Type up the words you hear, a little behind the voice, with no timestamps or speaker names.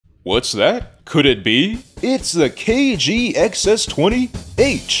What's that? Could it be? It's the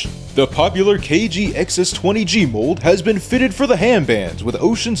KG-XS20H! The popular KG-XS20G mold has been fitted for the handbands with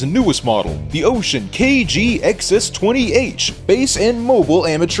Wouxun's newest model, the Wouxun KG-XS20H Base and Mobile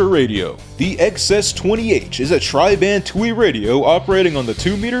Amateur Radio. The XS20H is a tri-band two-way radio operating on the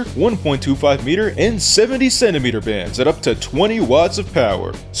 2-meter, 1.25-meter, and 70cm bands at up to 20 watts of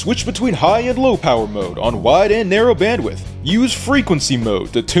power. Switch between high and low power mode on wide and narrow bandwidth. Use frequency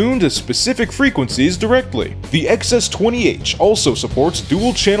mode to tune to specific frequencies directly. The XS20H also supports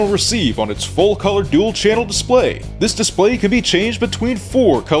dual channel receive on its full-color dual-channel display. This display can be changed between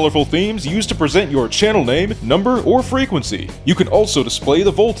 4 colorful themes used to present your channel name, number, or frequency. You can also display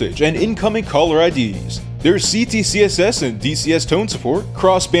the voltage and incoming caller IDs. There's CTCSS and DCS tone support,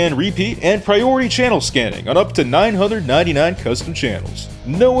 crossband repeat, and priority channel scanning on up to 999 custom channels.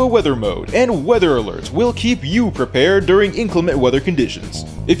 NOAA weather mode and weather alerts will keep you prepared during inclement weather conditions.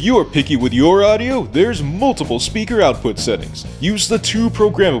 If you are picky with your audio, there's multiple speaker output settings. Use the 2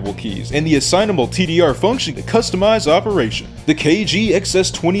 programmable keys and the assignable TDR function to customize operation. The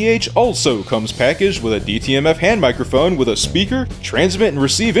KG-XS20H also comes packaged with a DTMF hand microphone with a speaker, transmit and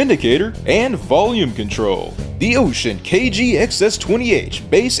receive indicator, and volume control. The Wouxun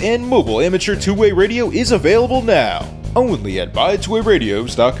KG-XS20H Base and Mobile Amateur Two-Way Radio is available now, only at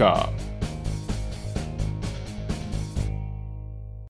BuyTwoWayRadios.com.